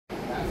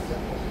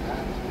simple.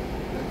 Okay?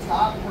 The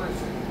top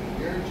person,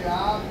 your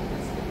job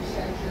is to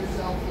catch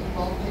yourself with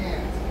both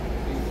hands.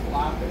 You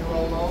flop and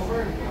roll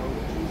over. You know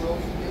that you will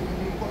be giving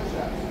me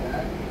push-ups.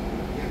 Okay?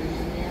 Giving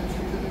you the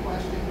answer to the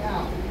question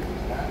now.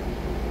 Okay?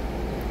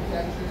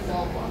 Catch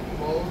yourself on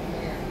both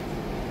hands.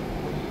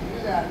 When you do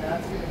that,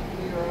 that's going to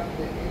clear up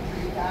the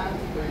entry path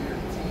for your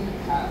team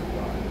half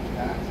guard.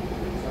 Okay?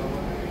 So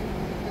when I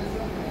pick this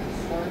up, I'm going to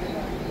start in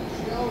our knee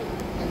shield.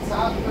 The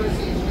top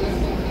person is just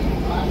going to be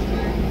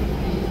posture,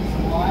 knees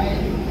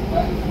wide,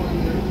 right toward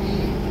your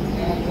feet,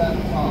 hands up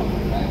tall.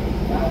 Okay?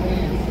 That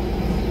way it's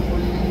easy for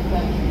you to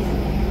catch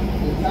yourself.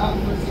 The top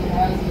person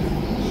has his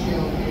knee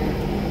shield here.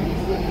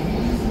 He's going to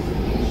use his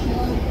knee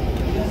shield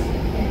just to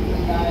kick the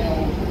guy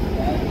over.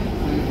 Okay?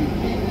 So if you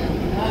kick them,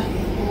 you're not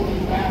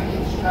pulling back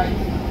and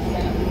striking.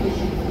 Instead of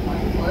pushing with my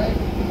foot,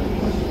 I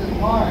push them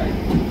hard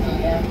until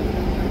they have to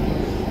put their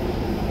fist.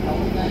 Now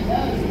what that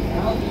does is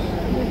now his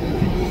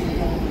knee is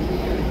over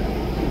here.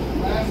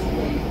 There's less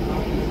weight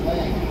on his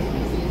leg.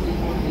 It's easy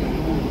for me to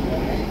move,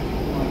 okay?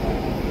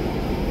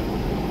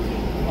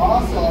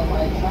 Also, if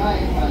I try,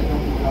 if I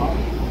don't do wrong,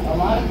 a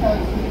lot of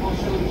times people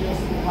show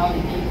just how to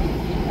get the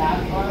deep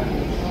half guard.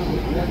 They show the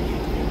grip.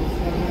 It's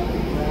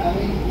really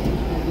grabbing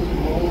and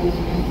then rolling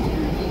into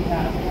your deep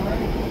half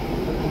guard.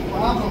 But the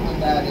problem with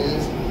that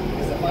is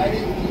if I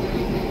didn't do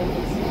anything with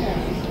his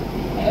hands,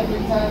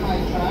 every time I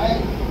try,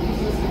 he's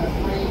just going to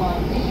frame on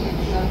me and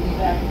shove me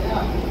back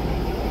down.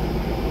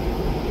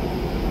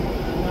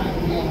 I'm not going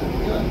to be able to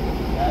do it.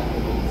 Okay?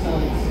 So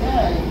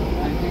instead,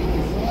 I think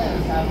his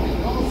hands have to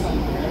go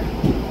somewhere,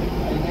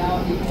 and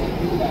now he can't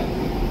do that to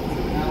me.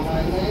 Now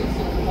my legs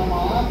going to come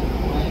off,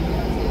 my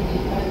hands going to be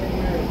kind of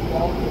here and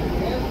belt or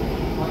hip.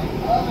 My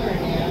other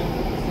hand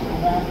is going to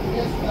wrap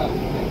this up.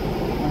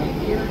 My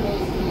ear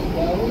goes to his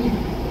belly.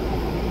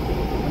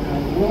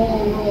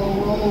 Roll to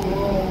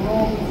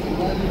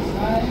the other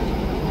side.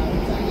 Now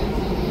once I get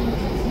to the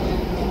ears, his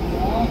hand comes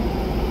off,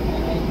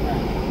 and I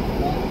grab it.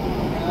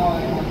 Now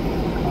I have to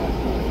do my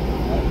foot.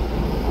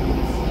 I'm going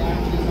to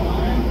snatch his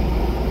arm,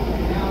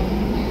 and now you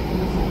can't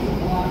use it to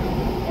block him.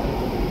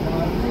 Now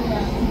I really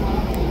have two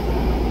options.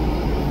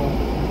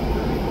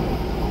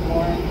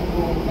 Or I can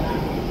roll back.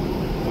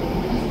 So for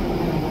this one,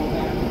 I'm going to roll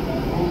back. I'm going to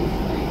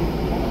make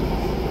it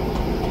once.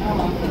 Now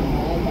I'm going to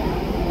roll back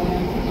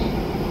and kick.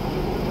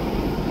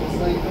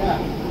 Like that.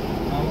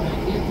 Now when I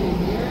get to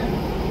here,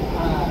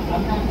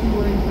 I'm not too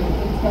worried for the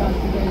foot spots.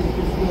 You guys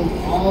just go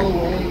all the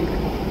way to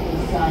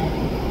the side.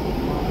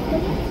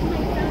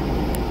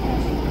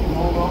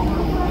 Roll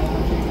over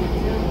wherever you get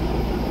to.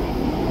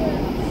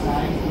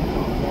 Side to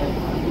go. Okay.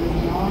 Under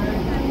the arm,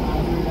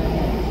 under the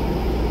head.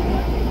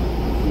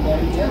 See,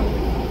 there you go.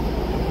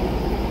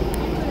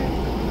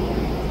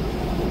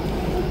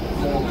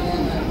 So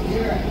again, up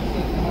here, I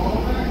kick them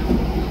over,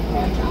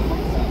 catch up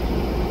myself.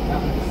 I'm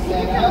going to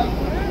set up.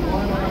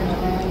 One arm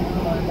around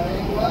where my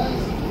leg was,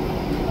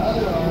 the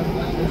other arm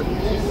under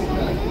this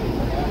leg.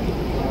 Okay?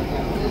 So I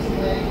got this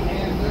leg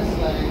and this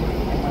leg,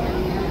 and my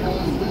ear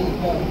goes to the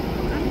belly.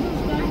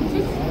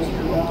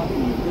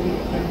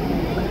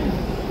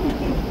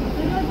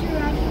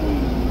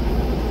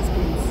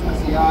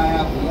 See how I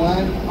have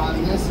one on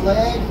this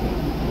leg,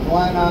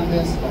 one on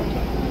this leg.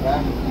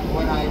 Okay?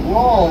 When I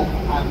roll,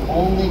 I'm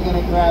only going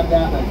to grab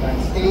that leg. I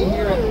stay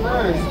here at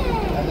first,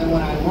 and then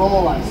when I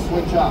roll, I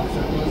switch off. So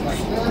it goes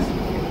like this.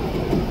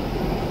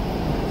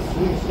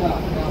 Switched up.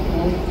 Now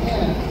both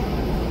hands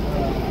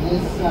are on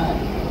this side.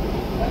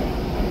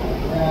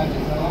 Grab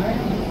his arm.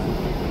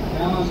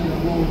 Now I'm going to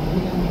roll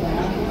him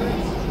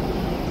backwards.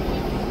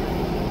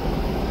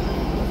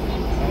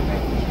 And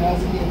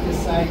just get this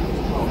side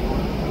control.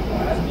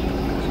 Alright?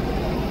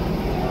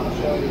 I'll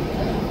show you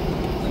again.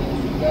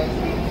 And you guys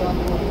can tell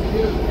me what to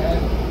do, okay?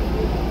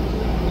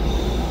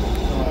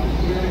 So I'm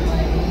here in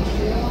my knee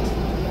shield.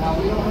 Now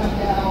we don't have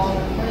to have all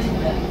our frame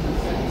back to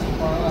set too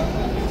far up.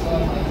 I can still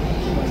have my knee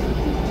shield.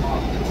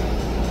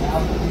 Now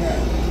from here,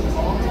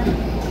 over,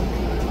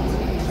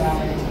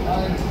 side,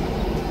 under.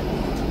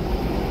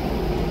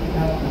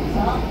 Now the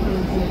top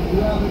person,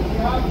 you have a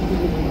job to do.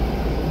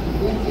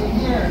 Get to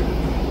here,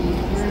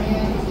 keep your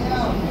hands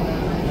down,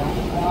 don't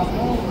flop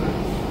over,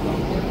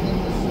 don't get in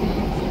the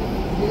sleeve.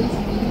 His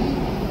knee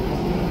is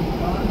going to be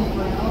on the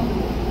ground,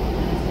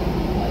 and it's going to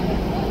be kind of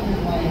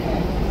under my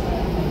head.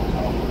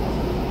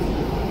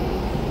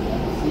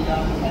 See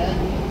on his head?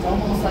 It's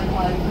almost like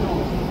my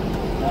pillow.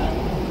 Okay?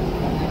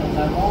 And then as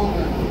I'm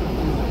over,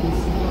 he's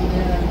still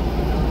there.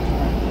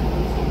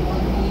 So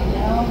one knee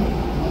down,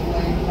 one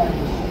leg kind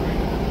of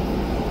straight.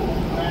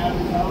 Grab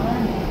his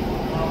arm.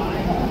 Now I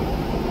have it.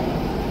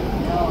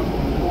 Now I'm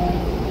going to roll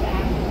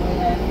back the way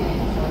I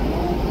came. So I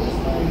roll this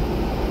way.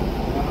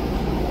 Now I'm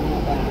just going to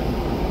roll back.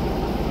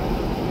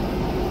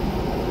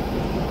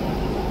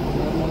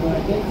 What do I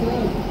get to?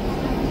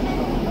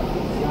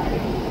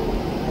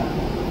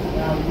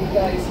 Now you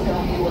guys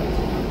tell me what to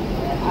do.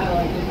 How do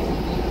I get to the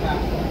deep half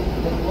guard?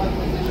 What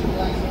position do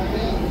I start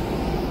in?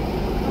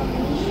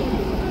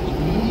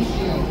 Knee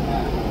shield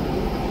half.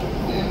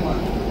 Then what?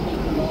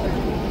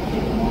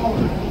 Kick them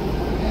over.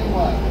 Then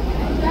what?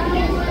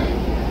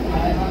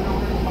 Dive under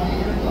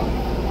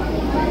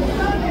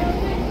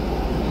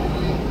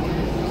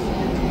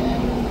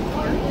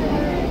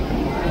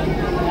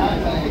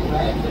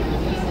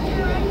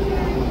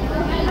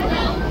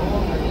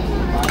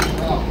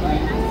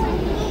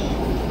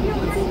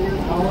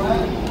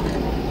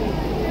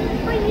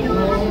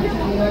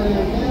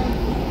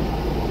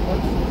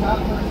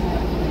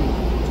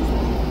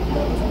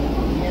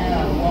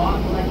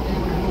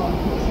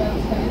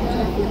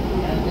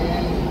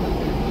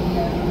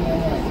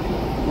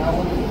Now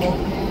with his both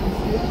hands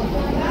still.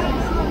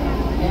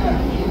 Yeah,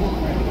 cable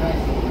grip.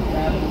 Nice.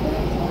 Grab the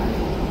leg line.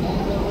 And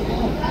go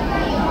again.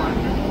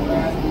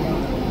 Grab the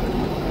other.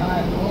 Now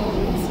I pull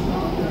it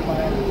stronger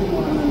by the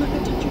one.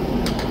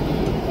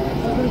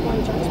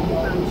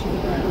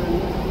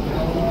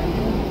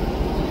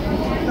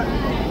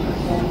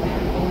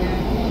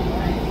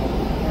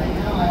 Right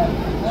now I have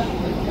my left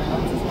foot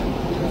down.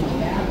 Goes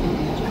back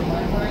into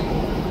my right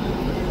foot.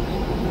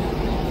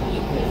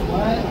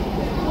 What?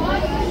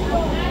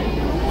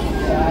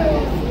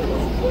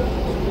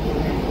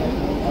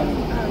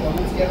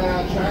 Let's get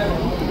out and try it. We're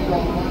going to go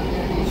 1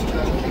 minute each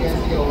time. You guys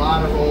get a lot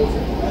of rolls in.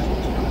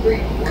 3,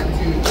 1,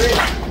 2,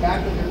 3. Back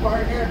with your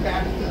partner,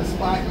 back to the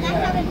spot you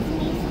have.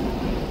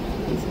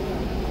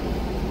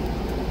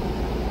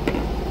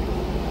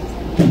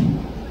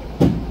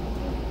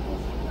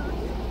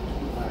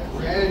 Alright,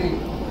 ready.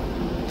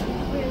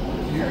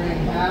 You're in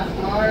half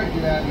guard,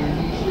 you have your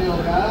knee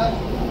shield up.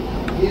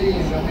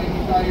 Gideon, don't make me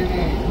call your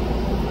name.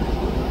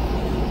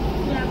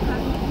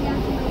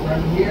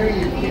 From here,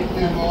 you kick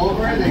them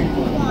over, they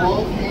put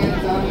both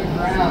hands on the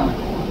ground.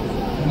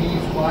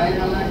 Knees wide,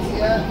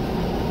 Alexia.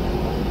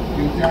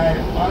 You dive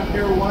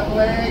under one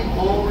leg,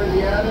 over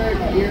the other,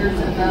 ears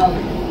and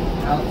belly.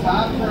 Now,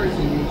 top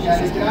person, you've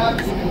got a job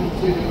to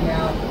do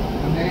now.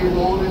 When they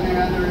roll to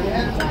their other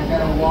hip, you've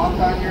got to walk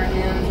on your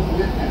hands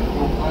with them.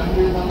 Go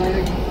under the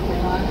leg,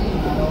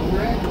 not over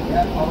it.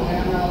 Yep, all the way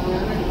around the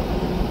other.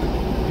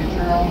 Get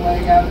your own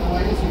leg out of the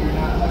way so you're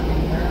not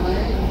hugging their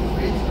leg.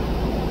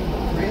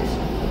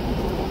 Wrist.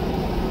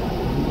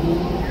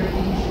 Move your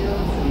knee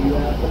shield so you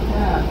have the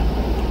path.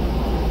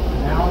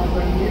 Now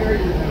from here,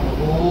 you're going to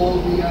roll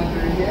the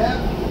under hip.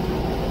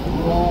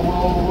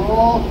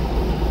 Roll.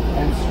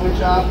 And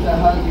switch off to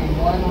hugging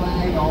one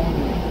leg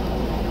only.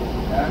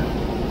 Okay?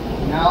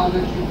 Now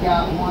that you've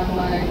got one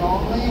leg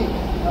only,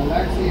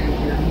 Alexia, is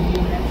your knee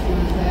next to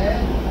his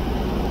head?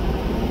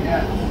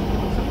 Yes.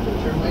 So put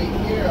your weight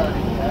here on it,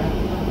 okay?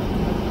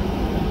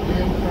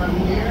 Then from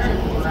here,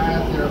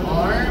 grab their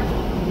arm.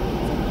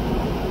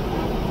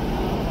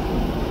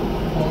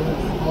 Hold it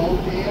with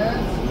both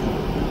hands.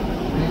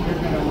 Then you're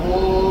going to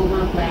roll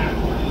over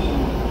backwards.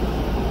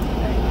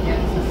 And get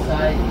to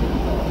side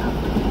control.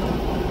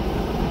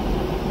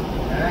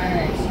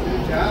 Nice.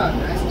 Good job.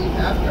 Nice deep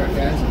half guard,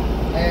 guys.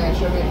 And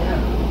show me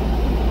again.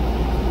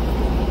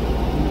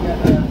 You got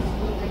to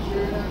make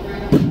sure you're not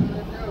right on what you're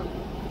going to do.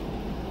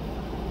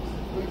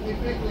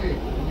 Quickly.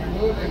 When you're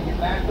moving, get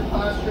back to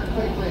posture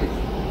quickly.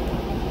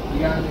 Be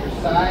on your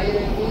side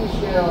and knee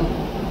shield.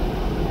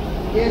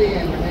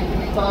 Gideon, you're making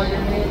me call your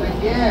name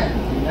again.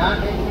 Do not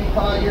make me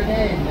call your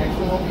name. Next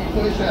one will be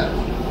push-ups.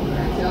 When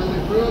I tell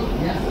the group,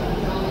 yes, I'm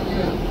telling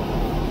you.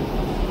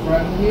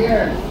 From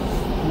here,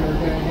 you're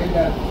going to end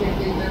up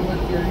kicking them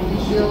with your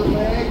knee shield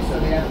leg, so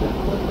they have to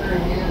put their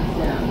hands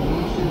down.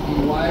 Knees should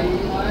be wide,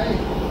 Eli.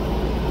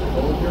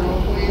 Hold your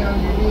own weight on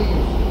your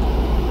knees.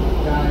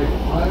 Dive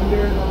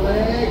under the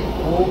leg,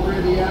 over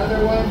the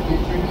other one.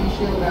 Get your knee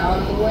shield out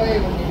of the way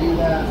when you do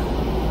that.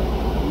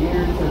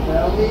 Ear to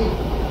belly.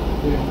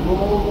 Then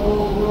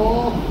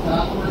roll.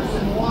 Top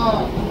person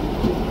walk.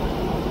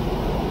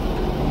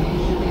 Knee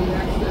should be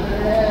next to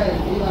their head.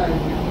 Eli,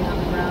 is your knee on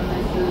the ground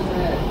next to his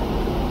head?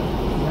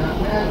 It's not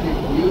magic.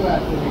 You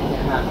have to make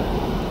it happen.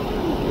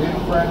 Then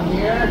from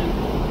here,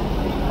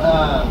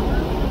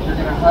 you're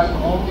going to hug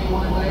only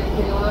one leg,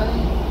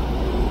 Kaylani.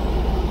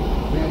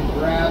 Then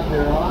grab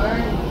their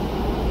arm.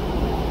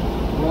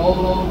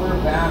 Roll over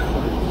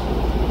backwards.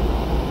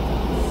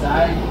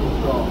 Side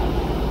control.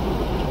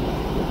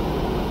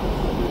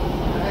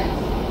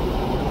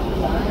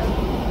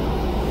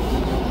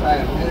 Try a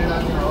minute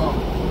on your own.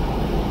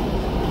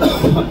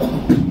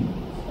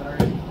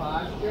 Starting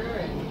posture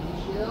and knee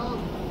shield.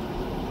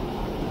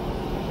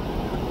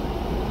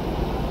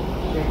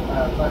 Shake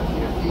butt to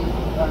your feet,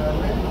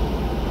 wrist.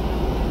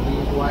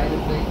 Knees wide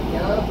as they can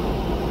go.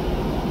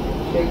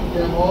 Shake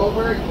them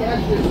over,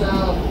 catch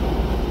yourself.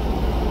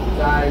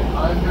 Dive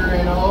under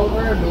and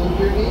over, move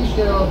your knee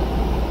shield.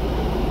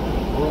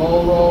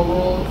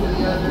 Roll to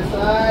the other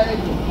side.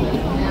 Then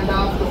hand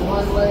off to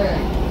one leg.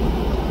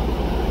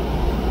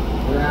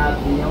 Grab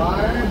the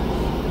arm,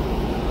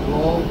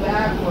 roll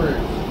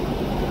backwards,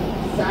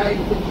 side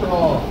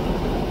control.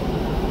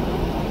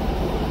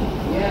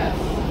 Yes.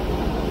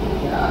 Good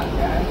job,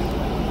 guys.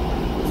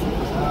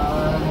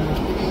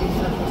 Give me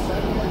just a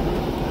second.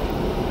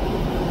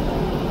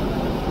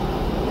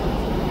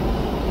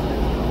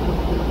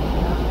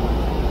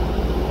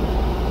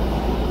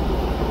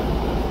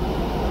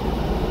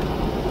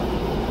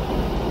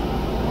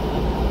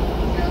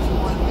 Just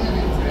 1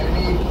 minute,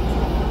 ready?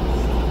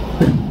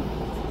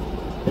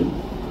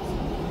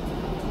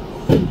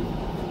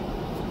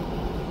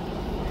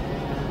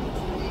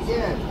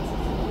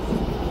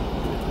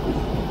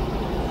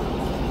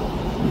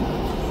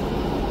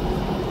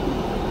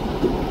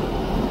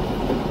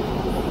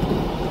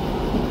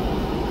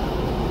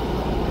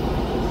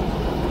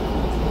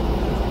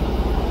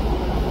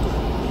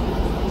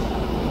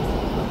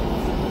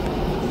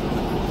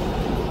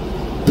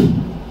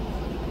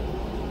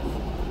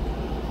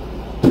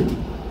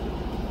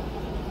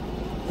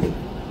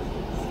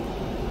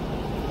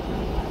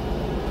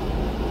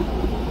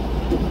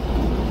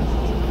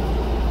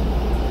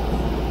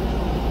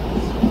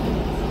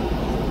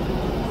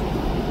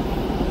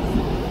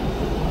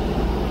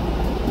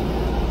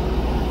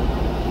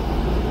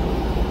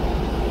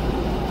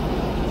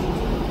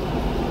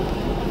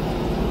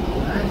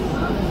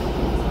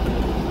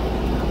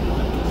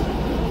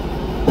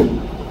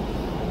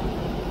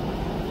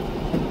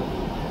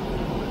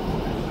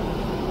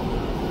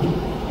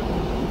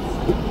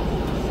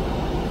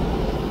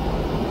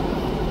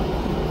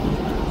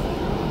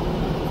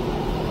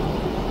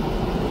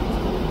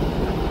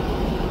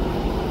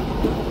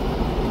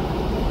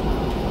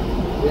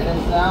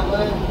 Finish that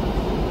one.